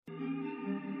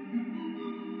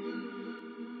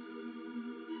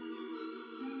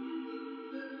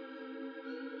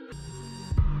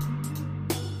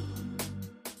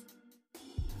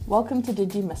Welcome to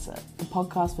Did You Miss It, the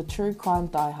podcast for true crime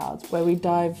diehards, where we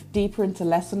dive deeper into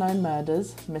lesser-known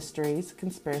murders, mysteries,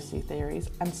 conspiracy theories,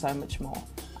 and so much more.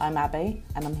 I'm Abby,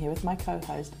 and I'm here with my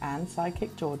co-host and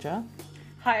sidekick Georgia.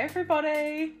 Hi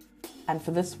everybody! And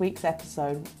for this week's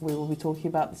episode, we will be talking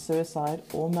about the suicide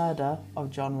or murder of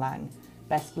John Lang.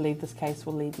 Best believe this case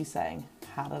will leave you saying,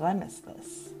 how did I miss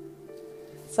this?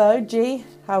 So, G,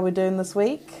 how are we doing this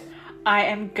week? I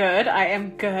am good.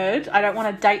 I don't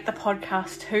want to date the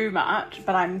podcast too much,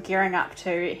 but I'm gearing up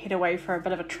to head away for a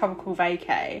bit of a tropical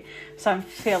vacay, so I'm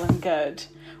feeling good.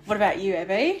 What about you,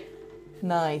 Abby?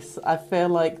 Nice. I feel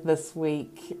like this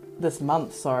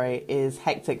month, is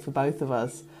hectic for both of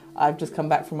us. I've just come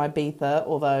back from Ibiza,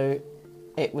 although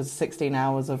it was 16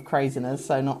 hours of craziness,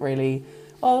 so not really.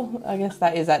 Well, I guess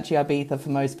that is actually Ibiza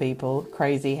for most people.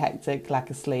 Crazy, hectic,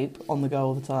 lack of sleep, on the go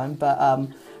all the time. But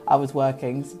I was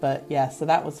working, but yeah, so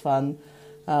that was fun.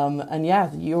 And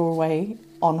yeah, you're away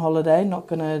on holiday. Not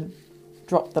going to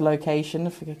drop the location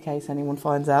in case anyone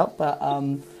finds out, but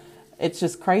it's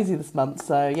just crazy this month.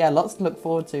 So yeah, lots to look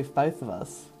forward to for both of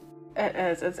us. It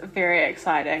is. It's very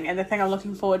exciting. And the thing I'm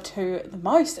looking forward to the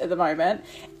most at the moment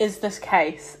is this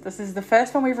case. This is the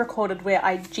first one we've recorded where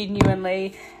I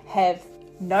genuinely have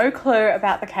no clue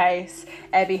about the case.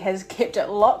 Abby has kept it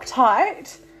locked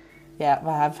tight. Yeah,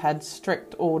 I have had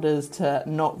strict orders to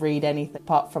not read anything,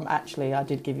 apart from actually I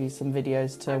did give you some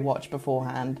videos to watch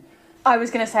beforehand. I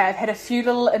was going to say I've had a few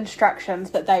little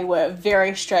instructions, but they were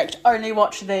very strict. Only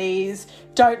watch these,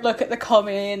 don't look at the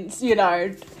comments,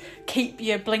 keep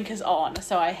your blinkers on.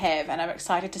 So I have, and I'm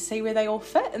excited to see where they all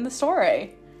fit in the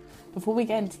story. Before we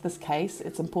get into this case,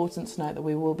 it's important to note that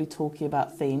we will be talking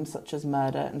about themes such as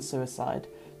murder and suicide.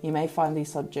 You may find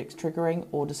these subjects triggering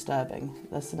or disturbing.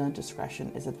 Listener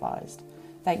discretion is advised.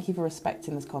 Thank you for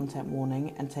respecting this content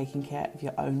warning and taking care of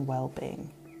your own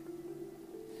well-being.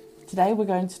 Today we're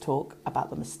going to talk about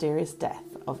the mysterious death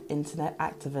of internet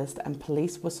activist and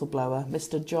police whistleblower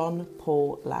Mr. John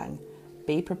Paul Lang.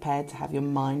 Be prepared to have your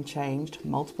mind changed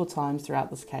multiple times throughout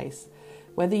this case.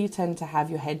 Whether you tend to have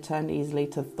your head turned easily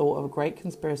to the thought of a great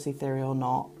conspiracy theory or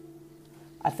not,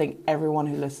 I think everyone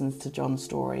who listens to John's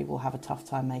story will have a tough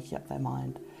time making up their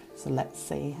mind. So let's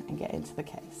see and get into the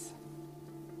case.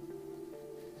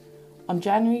 On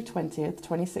January 20th,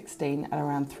 2016, at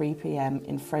around 3 p.m.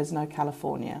 in Fresno,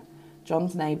 California,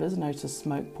 John's neighbours noticed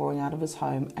smoke pouring out of his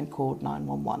home and called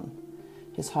 911.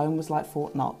 His home was like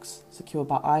Fort Knox, secured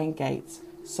by iron gates,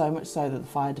 so much so that the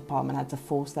fire department had to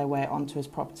force their way onto his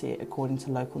property, according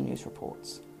to local news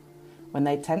reports. When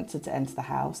they attempted to enter the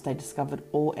house, they discovered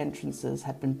all entrances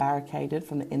had been barricaded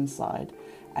from the inside,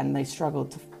 and they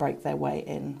struggled to break their way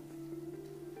in.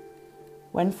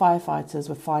 When firefighters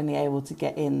were finally able to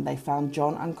get in, they found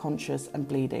John unconscious and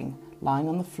bleeding, lying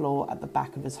on the floor at the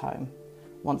back of his home.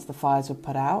 Once the fires were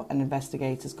put out and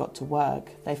investigators got to work,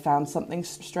 they found something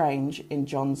strange in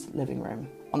John's living room.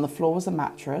 On the floor was a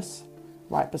mattress.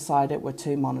 Right beside it were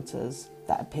two monitors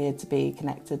that appeared to be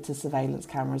connected to surveillance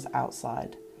cameras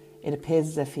outside. It appears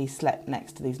as if he slept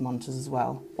next to these monitors as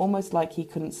well, almost like he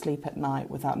couldn't sleep at night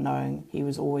without knowing he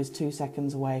was always 2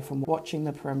 seconds away from watching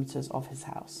the perimeters of his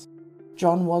house.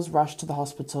 John was rushed to the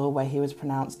hospital where he was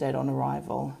pronounced dead on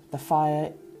arrival. The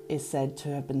fire is said to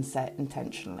have been set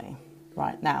intentionally.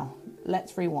 Right, now,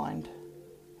 let's rewind.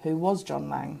 Who was John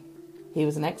Lang? He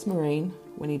was an ex-Marine.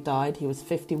 When he died, he was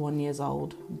 51 years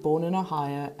old, born in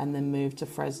Ohio and then moved to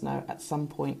Fresno at some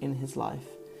point in his life.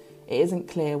 It isn't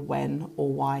clear when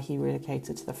or why he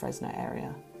relocated to the Fresno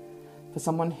area. For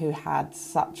someone who had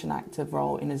such an active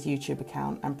role in his YouTube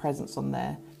account and presence on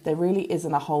there really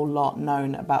isn't a whole lot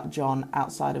known about John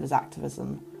outside of his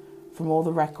activism. From all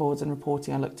the records and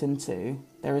reporting I looked into,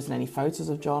 there isn't any photos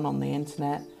of John on the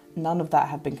internet. None of that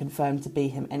have been confirmed to be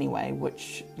him anyway,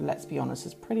 which, let's be honest,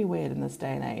 is pretty weird in this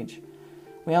day and age.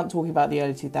 We aren't talking about the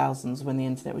early 2000s when the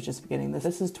internet was just beginning.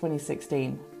 This is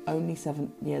 2016, only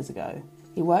 7 years ago.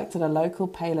 He worked at a local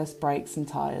Payless Brakes and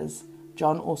Tyres.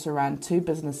 John also ran 2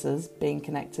 businesses being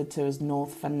connected to his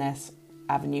North Van Ness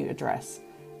Avenue address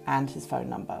and his phone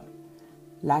number.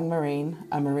 Lang Marine,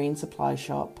 a marine supply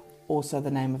shop, also the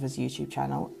name of his YouTube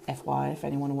channel, FYI if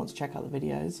anyone wants to check out the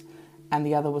videos, and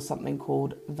the other was something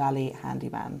called Valley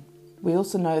Handyman. We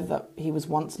also know that he was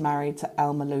once married to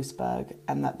Elma Loosberg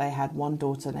and that they had one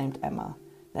daughter named Emma.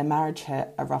 Their marriage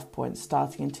hit a rough point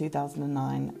starting in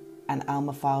 2009, and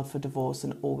Alma filed for divorce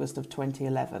in August of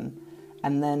 2011,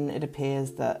 and then it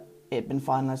appears that it had been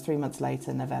finalised 3 months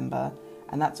later in November,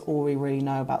 and that's all we really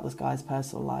know about this guy's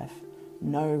personal life.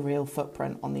 No real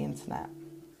footprint on the internet.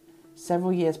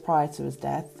 Several years prior to his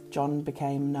death, John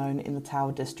became known in the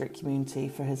Tower District community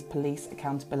for his police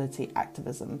accountability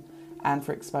activism and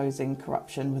for exposing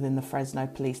corruption within the Fresno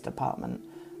Police Department.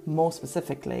 More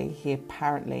specifically, he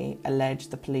apparently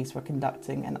alleged the police were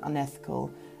conducting an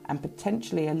unethical and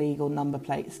potentially illegal number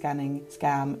plate scanning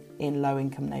scam in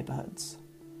low-income neighbourhoods.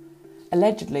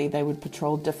 Allegedly, they would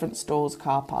patrol different stores'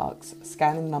 car parks,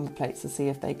 scanning number plates to see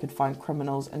if they could find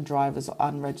criminals and drivers of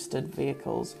unregistered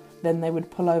vehicles. Then they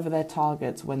would pull over their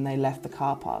targets when they left the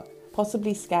car park,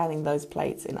 possibly scanning those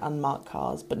plates in unmarked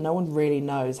cars, but no one really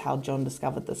knows how John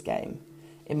discovered this game.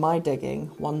 In my digging,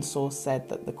 one source said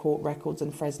that the court records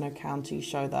in Fresno County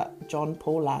show that John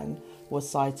Paul Lang was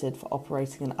cited for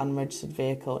operating an unregistered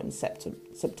vehicle in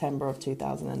September of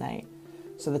 2008,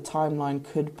 so the timeline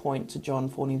could point to John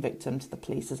falling victim to the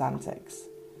police's antics.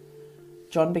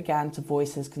 John began to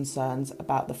voice his concerns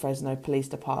about the Fresno Police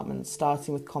Department,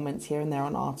 starting with comments here and there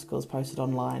on articles posted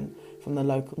online from the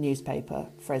local newspaper,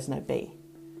 Fresno Bee.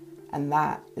 And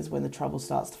that is when the trouble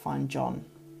starts to find John.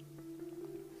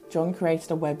 John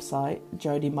created a website,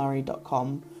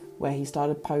 jodymurray.com, where he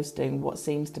started posting what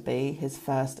seems to be his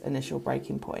first initial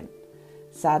breaking point.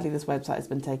 Sadly, this website has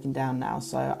been taken down now,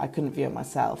 so I couldn't view it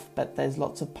myself, but there's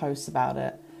lots of posts about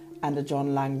it and a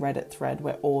John Lang Reddit thread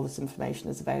where all this information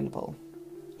is available.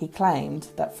 He claimed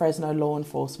that Fresno law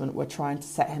enforcement were trying to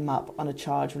set him up on a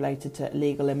charge related to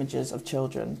illegal images of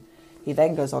children. He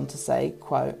then goes on to say,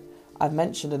 quote, "I've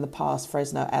mentioned in the past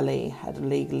Fresno LE had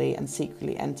illegally and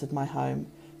secretly entered my home,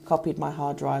 copied my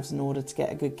hard drives in order to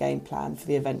get a good game plan for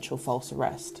the eventual false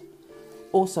arrest.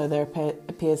 Also, there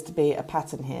appears to be a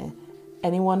pattern here.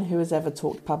 Anyone who has ever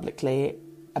talked publicly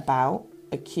about,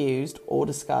 accused or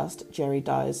discussed Jerry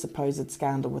Dyer's supposed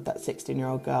scandal with that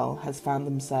 16-year-old girl has found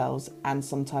themselves and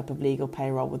some type of legal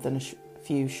payroll within a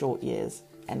few short years,"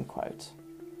 end quote.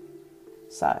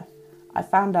 So, I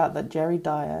found out that Jerry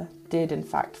Dyer did in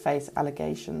fact face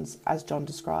allegations as John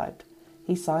described.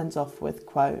 He signs off with,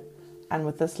 quote, "And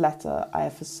with this letter, I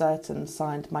have for certain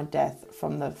signed my death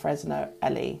from the Fresno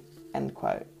LE," end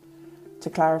quote. To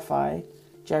clarify,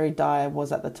 Jerry Dyer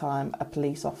was at the time a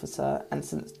police officer and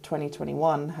since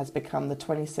 2021 has become the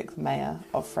 26th mayor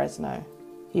of Fresno.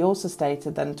 He also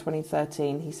stated that in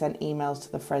 2013 he sent emails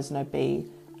to the Fresno Bee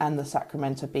and the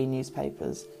Sacramento Bee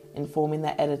newspapers, informing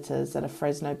their editors that a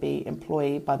Fresno Bee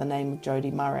employee by the name of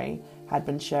Jody Murray had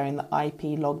been sharing the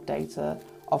IP log data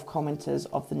of commenters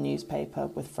of the newspaper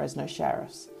with Fresno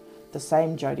sheriffs, the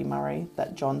same Jody Murray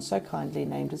that John so kindly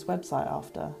named his website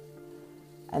after.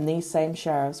 And these same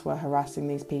sheriffs were harassing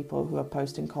these people who were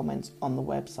posting comments on the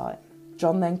website.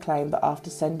 John then claimed that after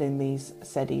sending these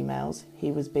said emails,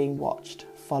 he was being watched,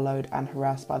 followed and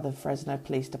harassed by the Fresno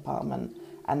Police Department,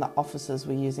 and that officers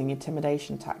were using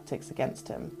intimidation tactics against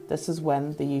him. This is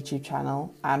when the YouTube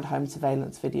channel and home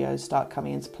surveillance videos start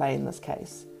coming into play in this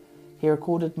case. He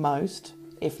recorded most,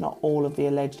 if not all, of the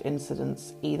alleged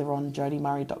incidents either on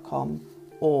jodymurray.com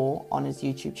or on his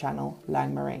YouTube channel,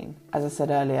 Lang Marine. As I said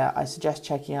earlier, I suggest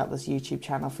checking out this YouTube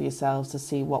channel for yourselves to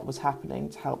see what was happening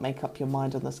to help make up your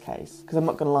mind on this case. Because I'm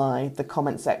not gonna lie, the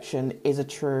comment section is a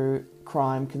true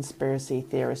crime conspiracy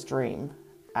theorist dream,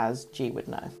 as G would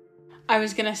know. I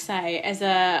was going to say,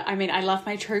 I love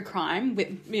my true crime,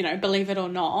 believe it or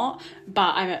not,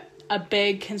 but I'm a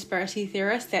big conspiracy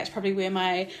theorist. That's probably where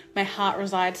my heart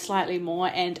resides slightly more,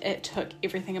 and it took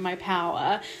everything in my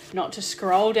power not to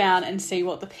scroll down and see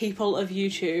what the people of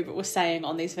YouTube were saying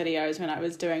on these videos when I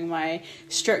was doing my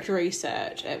strict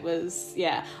research. It was,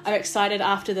 I'm excited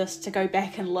after this to go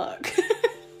back and look.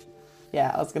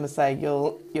 Yeah, I was going to say,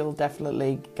 you'll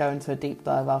definitely go into a deep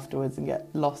dive afterwards and get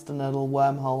lost in a little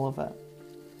wormhole of it.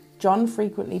 John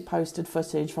frequently posted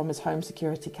footage from his home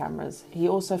security cameras. He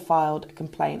also filed a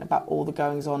complaint about all the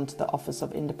goings-on to the Office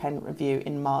of Independent Review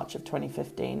in March of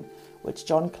 2015, which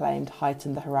John claimed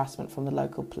heightened the harassment from the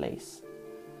local police.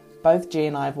 Both G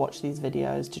and I have watched these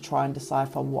videos to try and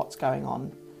decipher what's going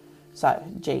on. So,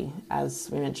 G, as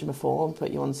we mentioned before, I'll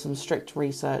put you on some strict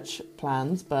research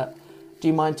plans, but do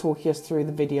you mind talking us through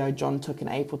the video John took in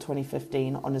April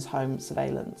 2015 on his home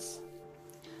surveillance?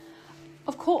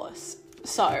 Of course.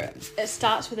 So, it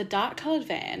starts with a dark-coloured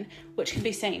van, which can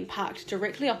be seen parked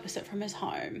directly opposite from his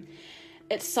home.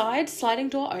 Its side sliding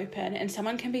door open, and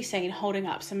someone can be seen holding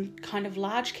up some kind of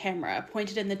large camera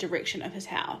pointed in the direction of his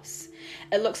house.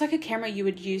 It looks like a camera you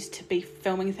would use to be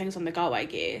filming things on the go, I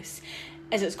guess,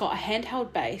 as it's got a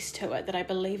handheld base to it that I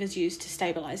believe is used to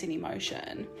stabilise any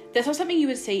motion. That's not something you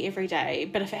would see every day,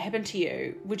 but if it happened to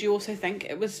you, would you also think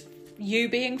it was you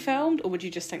being filmed, or would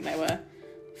you just think they were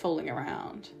fooling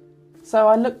around? So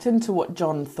I looked into what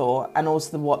John thought and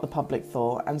also what the public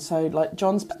thought. And so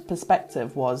John's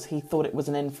perspective was he thought it was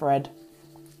an infrared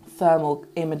thermal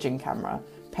imaging camera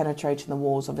penetrating the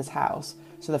walls of his house,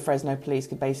 so the Fresno police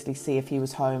could basically see if he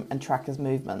was home and track his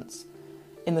movements.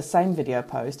 In the same video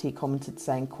post, he commented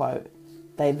saying, quote,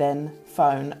 "They then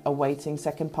phone a waiting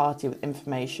second party with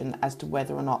information as to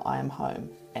whether or not I am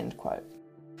home," end quote.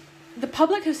 The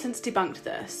public have since debunked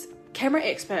this. Camera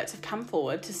experts have come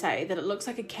forward to say that it looks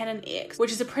like a Canon X,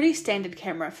 which is a pretty standard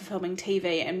camera for filming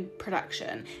TV and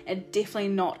production, and definitely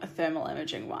not a thermal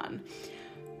imaging one.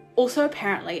 Also,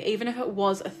 apparently, even if it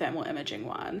was a thermal imaging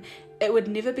one, it would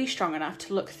never be strong enough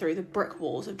to look through the brick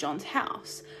walls of John's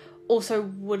house. Also,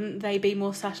 wouldn't they be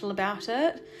more subtle about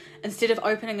it? Instead of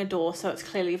opening a door so it's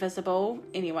clearly visible,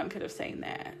 anyone could have seen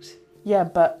that. Yeah,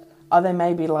 but are they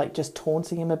maybe like just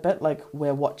taunting him a bit, like,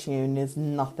 we're watching you and there's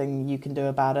nothing you can do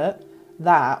about it?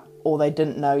 That, or they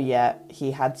didn't know yet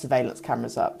he had surveillance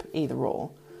cameras up, either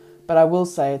or. But I will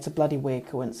say it's a bloody weird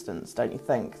coincidence, don't you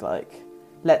think? Like,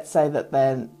 let's say that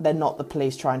they're not the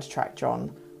police trying to track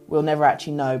John. We'll never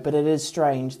actually know, but it is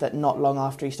strange that not long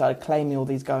after he started claiming all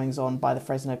these goings-on by the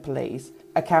Fresno police,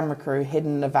 a camera crew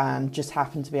hidden in a van just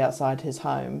happened to be outside his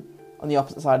home on the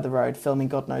opposite side of the road filming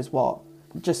God knows what.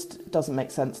 Just doesn't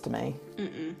make sense to me.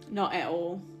 Not at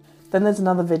all. Then there's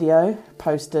another video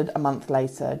posted a month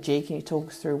later. G, can you talk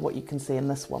us through what you can see in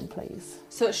this one, please?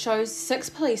 So it shows 6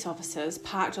 police officers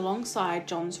parked alongside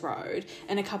John's road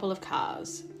in a couple of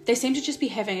cars. They seem to just be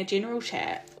having a general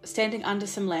chat, standing under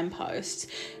some lampposts,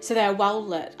 so they are well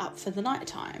lit up for the night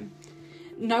time.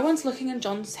 No one's looking in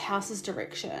John's house's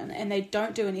direction, and they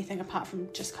don't do anything apart from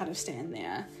just kind of stand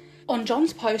there. On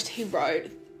John's post, he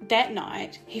wrote, that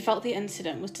night, he felt the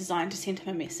incident was designed to send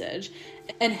him a message.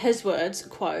 In his words,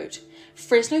 quote,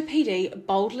 "Fresno PD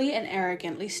boldly and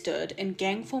arrogantly stood in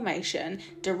gang formation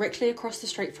directly across the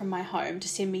street from my home to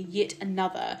send me yet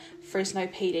another Fresno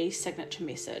PD signature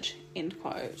message," end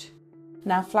quote.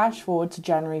 Now flash forward to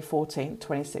January 14th,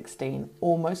 2016,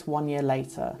 almost 1 year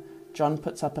later. John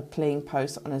puts up a pleading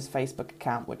post on his Facebook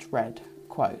account which read,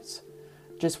 quote,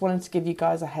 "Just wanted to give you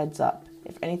guys a heads up.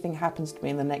 If anything happens to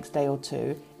me in the next day or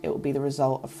two, it will be the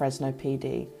result of Fresno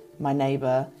PD, my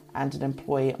neighbour, and an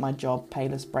employee at my job,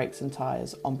 Payless Brakes and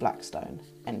Tyres, on Blackstone,"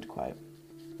 end quote.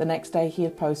 The next day he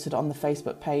had posted on the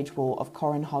Facebook page wall of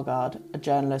Corin Hoggard, a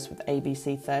journalist with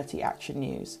ABC 30 Action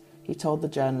News. He told the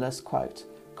journalist, quote,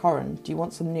 "Corin, do you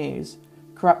want some news?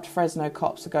 Corrupt Fresno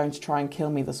cops are going to try and kill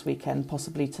me this weekend,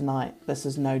 possibly tonight. This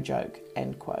is no joke,"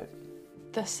 end quote.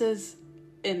 This is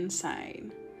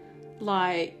insane.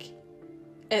 Like,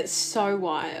 it's so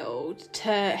wild to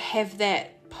have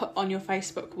that put on your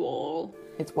Facebook wall.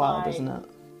 It's wild, isn't it?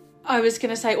 I was going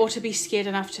to say, or to be scared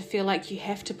enough to feel like you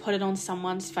have to put it on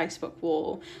someone's Facebook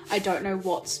wall. I don't know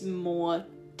what's more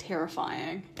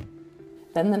terrifying.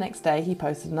 Then the next day he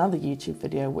posted another YouTube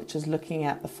video which is looking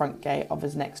at the front gate of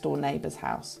his next door neighbour's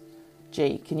house.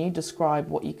 G, can you describe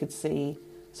what you could see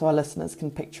so our listeners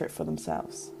can picture it for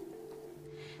themselves?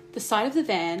 The side of the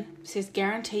van says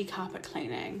guarantee carpet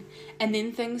cleaning, and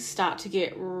then things start to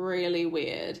get really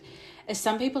weird, as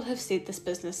some people have said this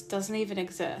business doesn't even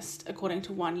exist, according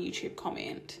to one YouTube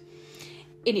comment.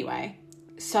 Anyway,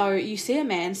 so you see a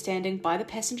man standing by the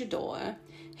passenger door.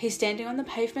 He's standing on the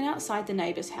pavement outside the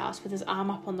neighbour's house with his arm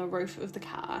up on the roof of the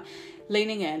car,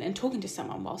 leaning in and talking to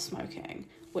someone while smoking,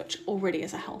 which already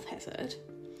is a health hazard.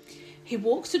 He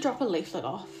walks to drop a leaflet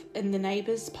off in the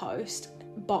neighbour's post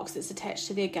box that's attached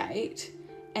to their gate,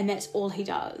 and that's all he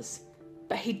does.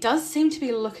 But he does seem to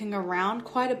be looking around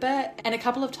quite a bit, and a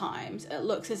couple of times it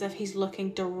looks as if he's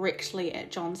looking directly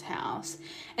at John's house,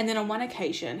 and then on one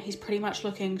occasion he's pretty much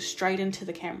looking straight into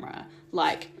the camera,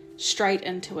 like straight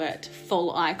into it,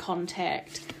 full eye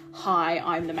contact, hi,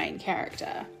 I'm the main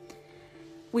character.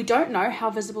 We don't know how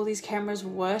visible these cameras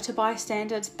were to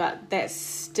bystanders, but that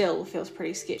still feels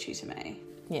pretty sketchy to me.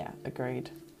 Yeah, agreed.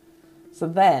 So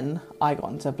then I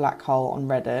got into a black hole on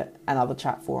Reddit and other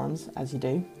chat forums, as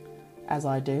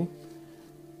I do.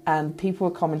 And people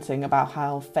were commenting about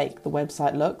how fake the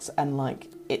website looks and like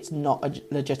it's not a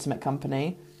legitimate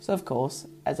company. So of course,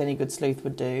 as any good sleuth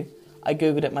would do, I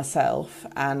googled it myself,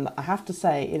 and I have to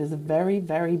say it is a very,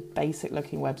 very basic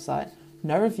looking website.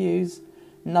 No reviews,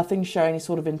 nothing showing any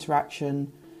sort of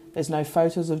interaction. There's no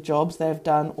photos of jobs they've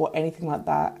done or anything like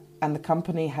that, and the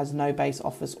company has no base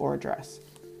office or address.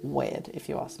 Weird, if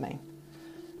you ask me.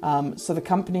 So the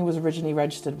company was originally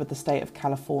registered with the state of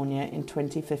California in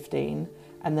 2015,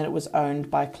 and then it was owned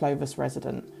by a Clovis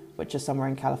resident, which is somewhere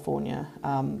in California,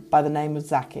 by the name of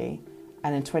Zaki,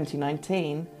 and in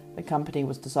 2019 the company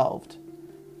was dissolved.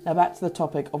 Now back to the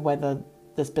topic of whether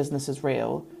this business is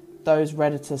real. Those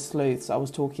Redditor sleuths I was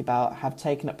talking about have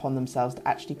taken it upon themselves to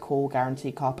actually call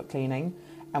Guarantee Carpet Cleaning,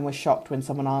 and were shocked when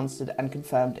someone answered and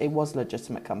confirmed it was a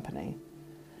legitimate company.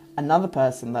 Another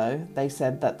person, though, they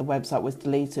said that the website was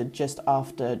deleted just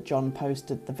after John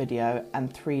posted the video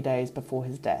and 3 days before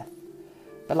his death.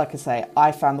 But like I say,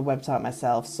 I found the website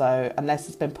myself, so unless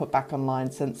it's been put back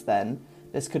online since then,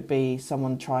 this could be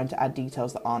someone trying to add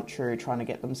details that aren't true, trying to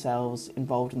get themselves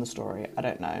involved in the story. I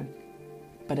don't know.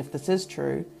 But if this is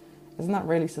true, isn't that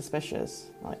really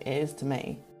suspicious? Like, it is to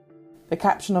me. The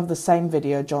caption of the same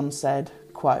video, John said,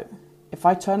 quote, "If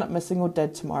I turn up missing or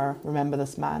dead tomorrow, remember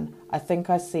this man. I think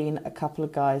I seen a couple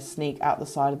of guys sneak out the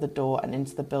side of the door and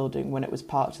into the building when it was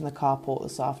parked in the carport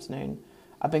this afternoon.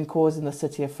 I've been causing the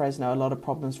city of Fresno a lot of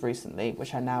problems recently,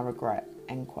 which I now regret."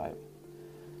 End quote.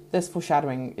 This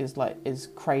foreshadowing is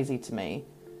crazy to me.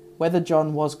 Whether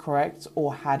John was correct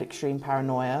or had extreme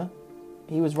paranoia,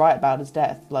 he was right about his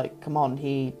death. Like, come on,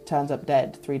 he turns up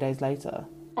dead 3 days later.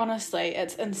 Honestly,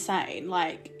 it's insane.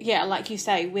 Like, yeah, like you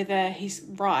say, whether he's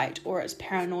right or it's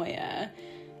paranoia,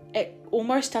 it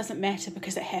almost doesn't matter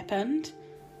because it happened.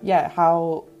 Yeah,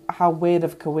 how weird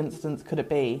of a coincidence could it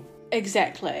be?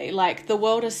 Exactly. Like, the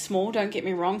world is small, don't get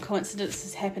me wrong.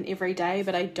 Coincidences happen every day,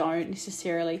 but I don't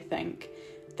necessarily think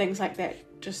things like that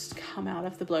just come out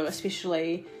of the blue,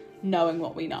 especially knowing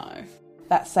what we know.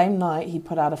 That same night, he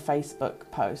put out a Facebook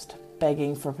post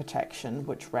begging for protection,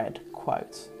 which read,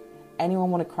 quote,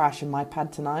 "Anyone want to crash in my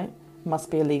pad tonight?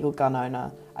 Must be a legal gun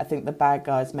owner. I think the bad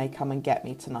guys may come and get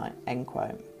me tonight." End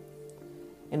quote.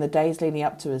 In the days leading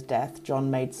up to his death, John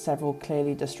made several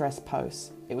clearly distressed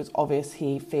posts. It was obvious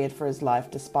he feared for his life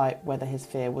despite whether his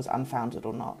fear was unfounded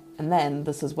or not. And then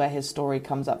this is where his story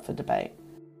comes up for debate.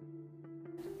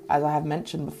 As I have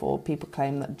mentioned before, people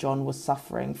claim that John was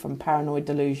suffering from paranoid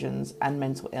delusions and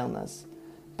mental illness.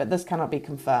 But this cannot be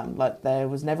confirmed. Like, there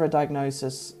was never a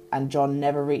diagnosis, and John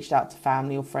never reached out to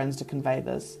family or friends to convey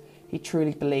this. He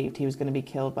truly believed he was going to be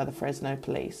killed by the Fresno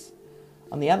police.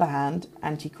 On the other hand,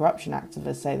 anti-corruption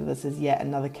activists say that this is yet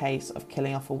another case of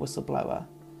killing off a whistleblower.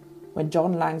 When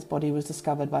John Lang's body was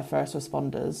discovered by first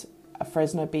responders, a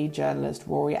Fresno Bee journalist,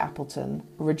 Rory Appleton,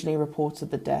 originally reported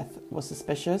the death was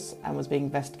suspicious and was being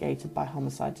investigated by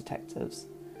homicide detectives.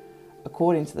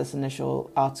 According to this initial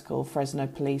article, Fresno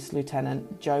Police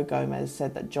Lieutenant Joe Gomez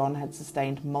said that John had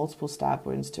sustained multiple stab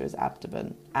wounds to his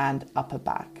abdomen and upper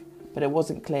back, but it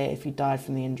wasn't clear if he died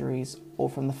from the injuries or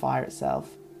from the fire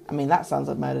itself. I mean, that sounds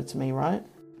like murder to me, right?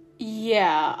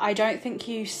 Yeah, I don't think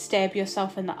you stab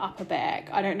yourself in the upper back.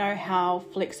 I don't know how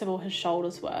flexible his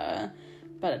shoulders were,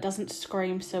 but it doesn't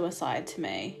scream suicide to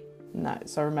me. No,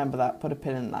 so remember that, put a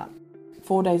pin in that.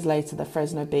 4 days later, the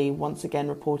Fresno Bee once again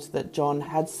reported that John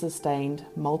had sustained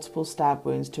multiple stab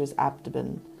wounds to his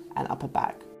abdomen and upper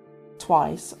back.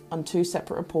 Twice, on 2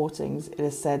 separate reportings, it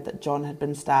is said that John had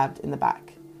been stabbed in the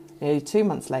back. Nearly 2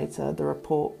 months later, the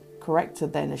report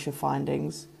corrected their initial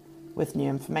findings with new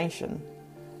information.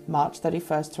 March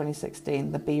 31st,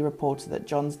 2016, the Bee reported that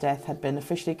John's death had been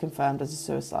officially confirmed as a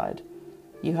suicide.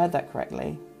 You heard that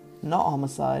correctly. Not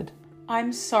homicide.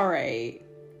 I'm sorry.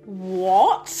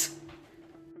 What?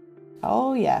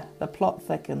 Oh yeah, the plot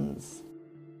thickens.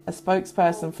 A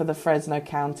spokesperson for the Fresno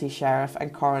County Sheriff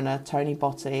and Coroner, Tony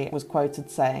Botti, was quoted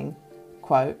saying,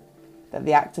 quote, that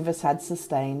the activist had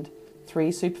sustained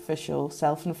 3 superficial,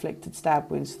 self-inflicted stab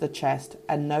wounds to the chest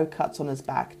and no cuts on his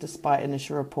back despite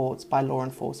initial reports by law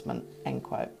enforcement, end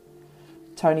quote.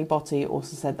 Tony Botti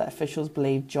also said that officials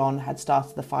believed John had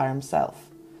started the fire himself.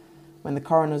 When the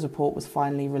coroner's report was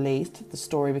finally released, the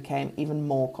story became even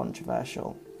more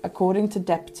controversial. According to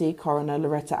Deputy Coroner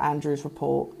Loretta Andrews'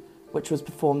 report, which was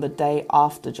performed the day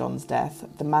after John's death,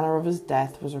 the manner of his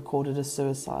death was recorded as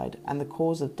suicide, and the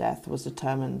cause of death was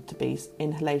determined to be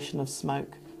inhalation of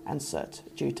smoke and soot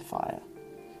due to fire.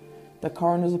 The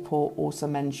coroner's report also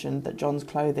mentioned that John's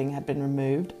clothing had been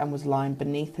removed and was lying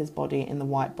beneath his body in the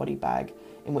white body bag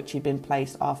in which he'd been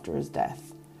placed after his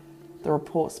death. The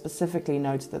report specifically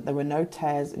noted that there were no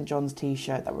tears in John's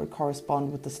t-shirt that would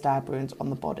correspond with the stab wounds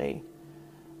on the body.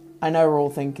 I know we're all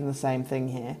thinking the same thing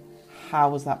here. How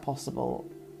was that possible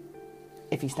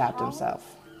if he stabbed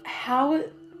himself? How...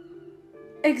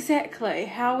 Exactly.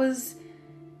 How was...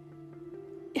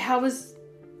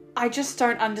 I just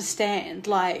don't understand.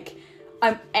 Like,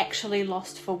 I'm actually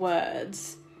lost for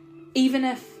words. Even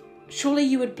if... Surely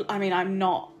you would... I mean, I'm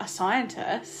not a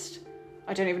scientist.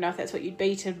 I don't even know if that's what you'd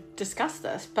be to discuss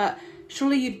this, but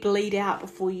surely you'd bleed out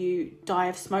before you die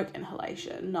of smoke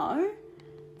inhalation, no?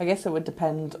 I guess it would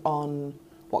depend on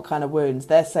what kind of wounds.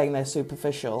 They're saying they're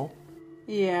superficial.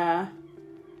 Yeah.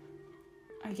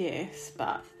 I guess,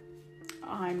 but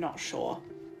I'm not sure.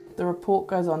 The report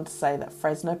goes on to say that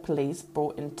Fresno police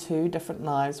brought in 2 different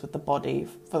knives with the body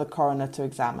for the coroner to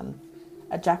examine.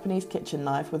 a Japanese kitchen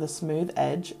knife with a smooth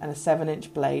edge and a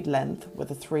 7-inch blade length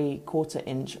with a 3/4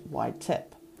 inch wide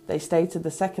tip. They stated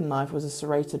the second knife was a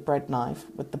serrated bread knife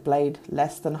with the blade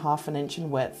less than half an inch in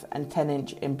width and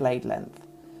 10-inch in blade length.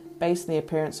 Based on the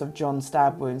appearance of John's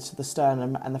stab wounds to the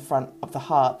sternum and the front of the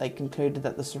heart, they concluded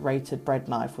that the serrated bread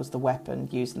knife was the weapon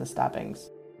used in the stabbings.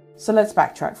 So let's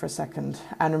backtrack for a second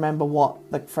and remember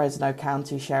what the Fresno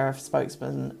County Sheriff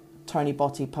spokesman Tony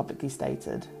Botti publicly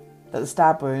stated. That the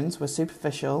stab wounds were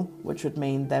superficial, which would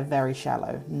mean they're very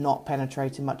shallow, not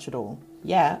penetrating much at all.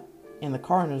 Yet, in the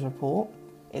coroner's report,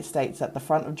 it states that the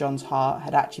front of John's heart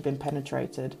had actually been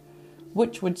penetrated,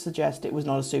 which would suggest it was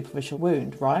not a superficial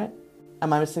wound, right?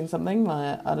 Am I missing something?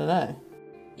 I don't know.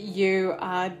 You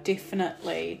are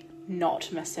definitely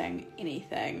not missing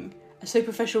anything. A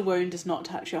superficial wound does not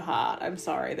touch your heart. I'm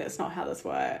sorry, that's not how this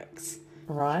works.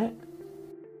 Right.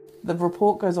 The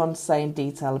report goes on to say in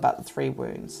detail about the 3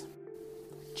 wounds.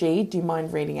 G, do you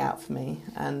mind reading out for me?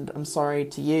 And I'm sorry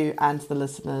to you and to the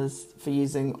listeners for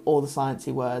using all the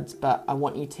sciencey words, but I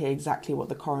want you to hear exactly what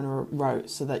the coroner wrote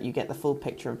so that you get the full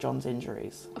picture of John's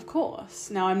injuries. Of course.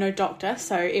 Now, I'm no doctor,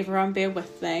 so everyone bear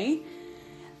with me.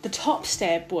 The top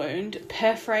stab wound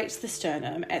perforates the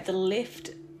sternum at the left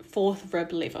 4th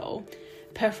rib level,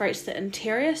 perforates the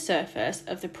interior surface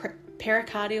of the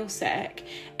pericardial sac,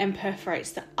 and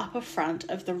perforates the upper front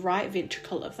of the right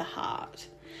ventricle of the heart.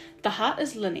 The heart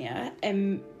is linear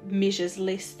and measures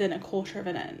less than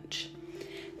 1/4 inch.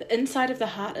 The inside of the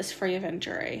heart is free of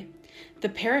injury. The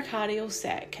pericardial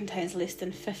sac contains less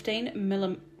than 15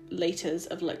 millilitres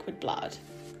of liquid blood.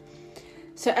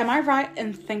 So am I right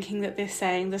in thinking that they're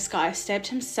saying this guy stabbed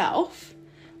himself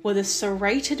with a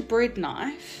serrated bread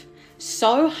knife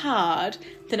so hard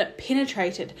that it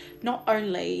penetrated not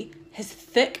only his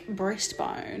thick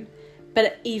breastbone, but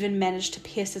it even managed to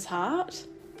pierce his heart?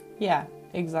 Yeah,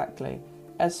 exactly.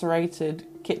 A serrated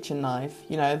kitchen knife,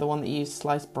 you know, the one that you use to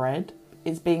slice bread,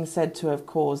 is being said to have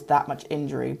caused that much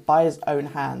injury by his own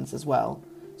hands as well.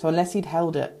 So unless he'd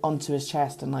held it onto his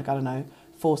chest and,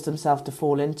 forced himself to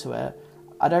fall into it,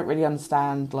 I don't really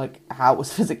understand, how it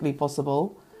was physically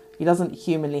possible. He doesn't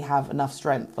humanly have enough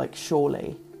strength,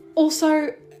 surely.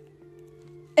 Also,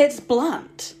 it's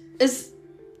blunt.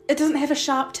 It doesn't have a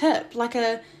sharp tip,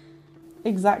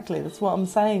 Exactly, that's what I'm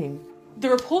saying. The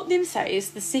report then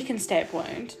says the second stab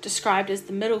wound, described as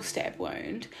the middle stab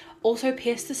wound, also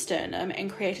pierced the sternum and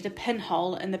created a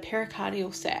pinhole in the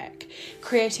pericardial sac,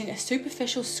 creating a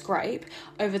superficial scrape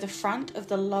over the front of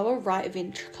the lower right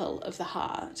ventricle of the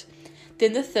heart.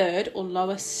 Then the third, or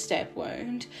lowest stab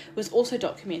wound, was also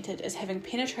documented as having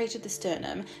penetrated the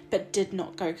sternum but did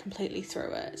not go completely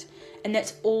through it. And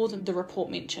that's all the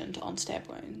report mentioned on stab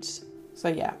wounds. So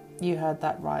yeah, you heard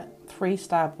that right. 3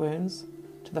 stab wounds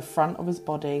to the front of his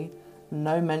body,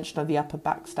 no mention of the upper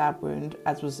back stab wound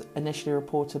as was initially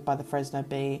reported by the Fresno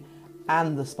Bee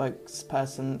and the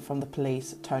spokesperson from the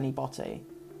police, Tony Botti.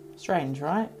 Strange,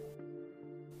 right?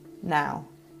 Now,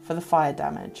 for the fire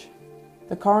damage.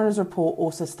 The coroner's report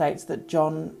also states that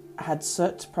John had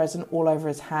soot present all over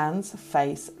his hands,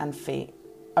 face and feet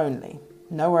only,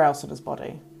 nowhere else on his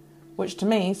body, which to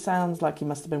me sounds like he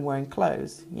must have been wearing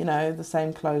clothes, the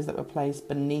same clothes that were placed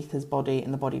beneath his body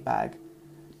in the body bag.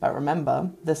 But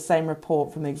remember, this same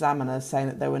report from the examiner saying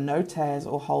that there were no tears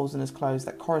or holes in his clothes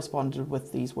that corresponded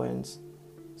with these wounds.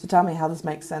 So tell me how this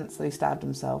makes sense that he stabbed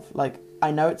himself.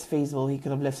 I know it's feasible he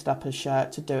could have lifted up his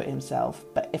shirt to do it himself,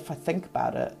 but if I think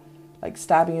about it,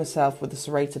 stabbing yourself with a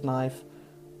serrated knife,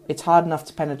 it's hard enough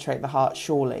to penetrate the heart,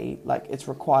 surely. It's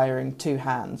requiring 2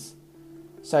 hands.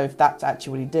 So if that's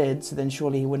actually what he did, so then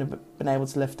surely he wouldn't have been able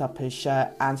to lift up his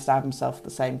shirt and stab himself at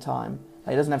the same time.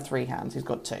 He doesn't have 3 hands, he's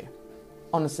got 2.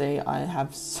 Honestly, I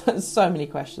have so many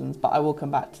questions, but I will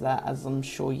come back to that, as I'm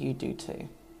sure you do too.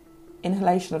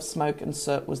 Inhalation of smoke and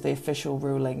soot was the official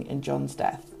ruling in John's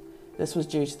death. This was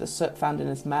due to the soot found in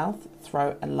his mouth,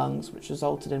 throat and lungs, which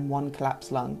resulted in 1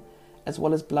 collapsed lung, as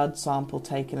well as blood sample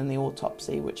taken in the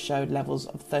autopsy, which showed levels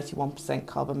of 31%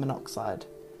 carbon monoxide.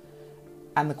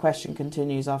 And the question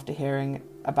continues after hearing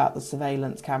about the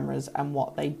surveillance cameras and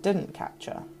what they didn't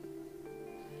capture.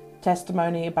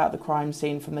 Testimony about the crime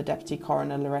scene from the Deputy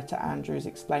Coroner Loretta Andrews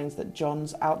explains that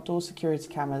John's outdoor security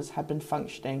cameras had been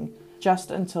functioning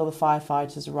just until the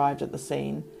firefighters arrived at the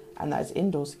scene, and that his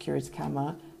indoor security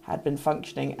camera had been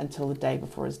functioning until the day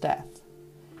before his death.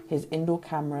 His indoor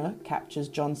camera captures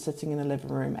John sitting in the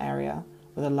living room area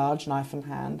with a large knife in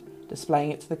hand,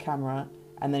 displaying it to the camera,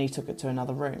 and then he took it to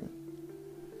another room.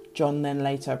 John then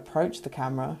later approached the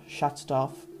camera, shut it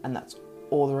off, and that's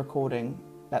all the recording.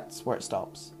 That's where it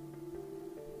stops.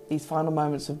 these final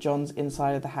moments of John's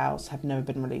inside of the house have never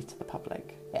been released to the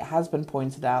public. It has been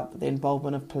pointed out that the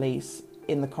involvement of police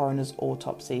in the coroner's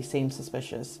autopsy seems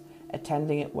suspicious.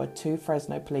 Attending it were 2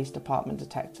 Fresno Police Department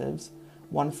detectives,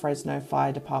 1 Fresno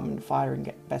Fire Department fire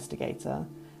investigator,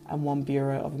 and 1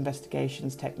 Bureau of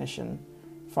Investigations technician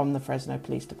from the Fresno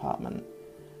Police Department.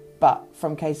 But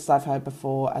from cases I've heard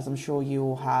before, as I'm sure you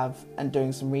all have, and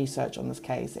doing some research on this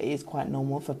case, it is quite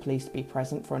normal for police to be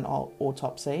present for an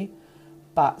autopsy.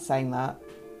 But saying that,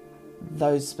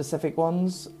 those specific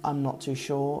ones, I'm not too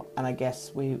sure, and I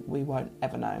guess we won't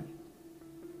ever know.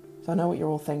 So I know what you're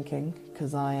all thinking,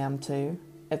 because I am too.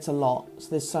 It's a lot,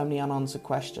 so there's so many unanswered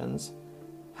questions.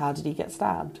 How did he get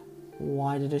stabbed?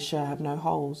 Why did his shirt have no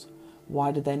holes?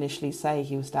 Why did they initially say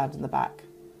he was stabbed in the back?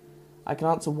 I can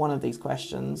answer one of these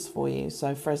questions for you.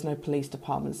 So Fresno Police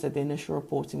Department said the initial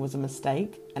reporting was a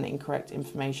mistake and incorrect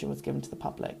information was given to the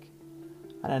public.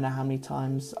 I don't know how many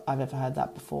times I've ever heard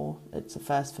that before. It's a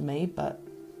first for me, but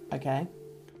okay.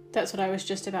 That's what I was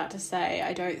just about to say.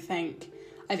 I don't think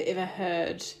I've ever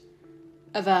heard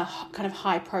of a kind of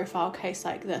high-profile case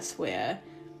like this where,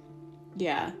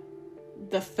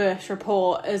 the first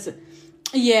report is,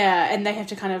 and they have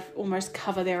to kind of almost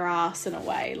cover their ass in a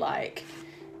way. Like,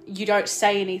 you don't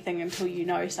say anything until you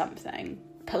know something.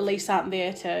 Police aren't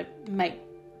there to make,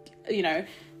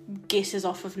 guesses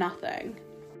off of nothing.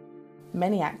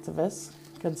 Many activists,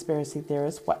 conspiracy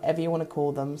theorists, whatever you want to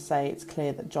call them, say it's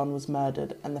clear that John was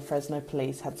murdered and the Fresno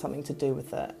police had something to do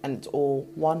with it, and it's all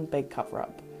one big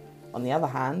cover-up. On the other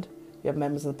hand, you have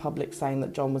members of the public saying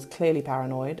that John was clearly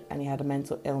paranoid and he had a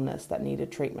mental illness that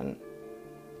needed treatment.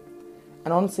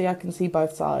 And honestly, I can see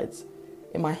both sides.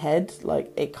 In my head,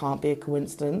 it can't be a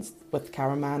coincidence with the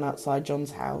cameraman outside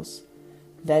John's house,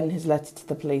 then his letter to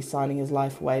the police signing his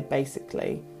life away,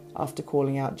 basically, after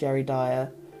calling out Jerry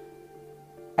Dyer,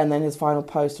 and then his final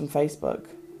post on Facebook,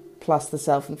 plus the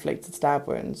self-inflicted stab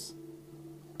wounds.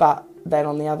 But then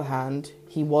on the other hand,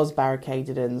 he was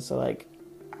barricaded in, so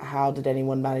how did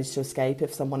anyone manage to escape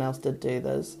if someone else did do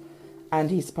this?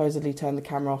 And he supposedly turned the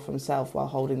camera off himself while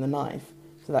holding the knife,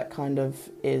 so that kind of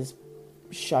is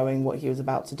showing what he was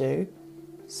about to do.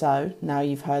 So now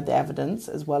you've heard the evidence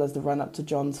as well as the run-up to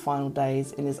John's final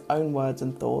days in his own words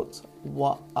and thoughts.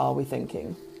 What are we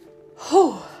thinking?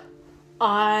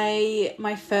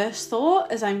 My first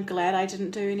thought is I'm glad I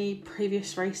didn't do any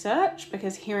previous research,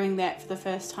 because hearing that for the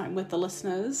first time with the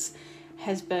listeners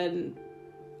has been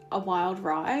a wild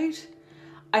ride.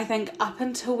 I think up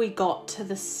until we got to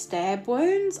the stab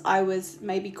wounds, I was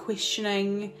maybe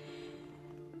questioning,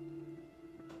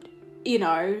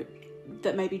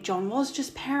 that maybe John was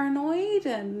just paranoid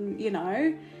and,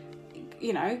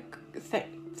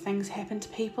 things happen to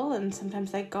people and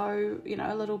sometimes they go,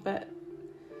 a little bit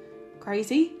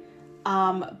crazy.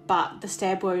 But the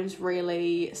stab wounds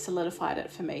really solidified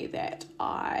it for me that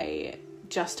I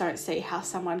just don't see how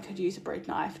someone could use a bread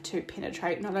knife to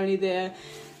penetrate not only their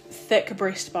thick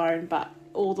breastbone, but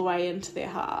all the way into their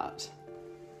heart.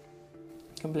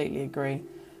 Completely agree.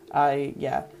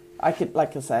 I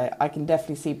can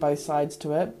definitely see both sides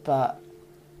to it, but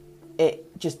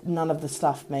none of the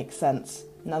stuff makes sense.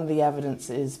 None of the evidence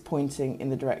is pointing in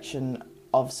the direction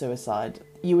of suicide.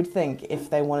 You would think if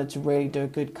they wanted to really do a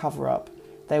good cover-up,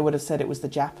 they would have said it was the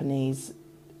Japanese,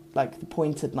 the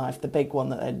pointed knife, the big one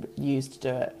that they'd used to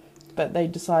do it. But they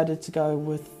decided to go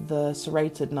with the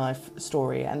serrated knife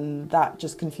story, and that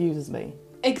just confuses me.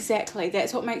 Exactly.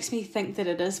 That's what makes me think that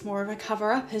it is more of a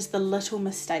cover-up, is the little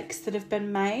mistakes that have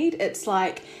been made. It's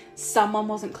like someone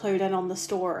wasn't clued in on the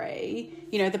story.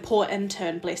 The poor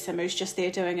intern, bless him, who's just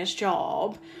there doing his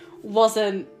job,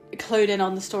 wasn't clued in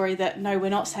on the story that, no, we're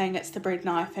not saying it's the bread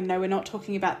knife, and no, we're not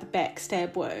talking about the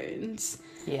backstab wounds.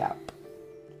 Yeah.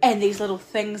 And these little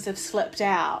things have slipped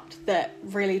out that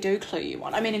really do clue you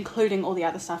on. I mean, including all the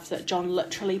other stuff that John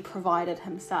literally provided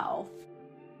himself.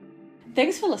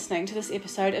 Thanks for listening to this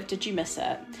episode of Did You Miss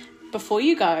It? Before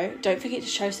you go, don't forget to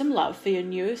show some love for your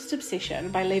newest obsession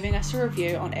by leaving us a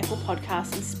review on Apple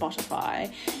Podcasts and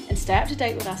Spotify, and stay up to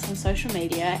date with us on social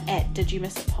media at Did You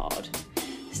Miss It Pod.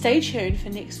 Stay tuned for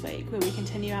next week, where we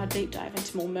continue our deep dive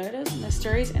into more murders,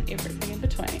 mysteries, and everything in between.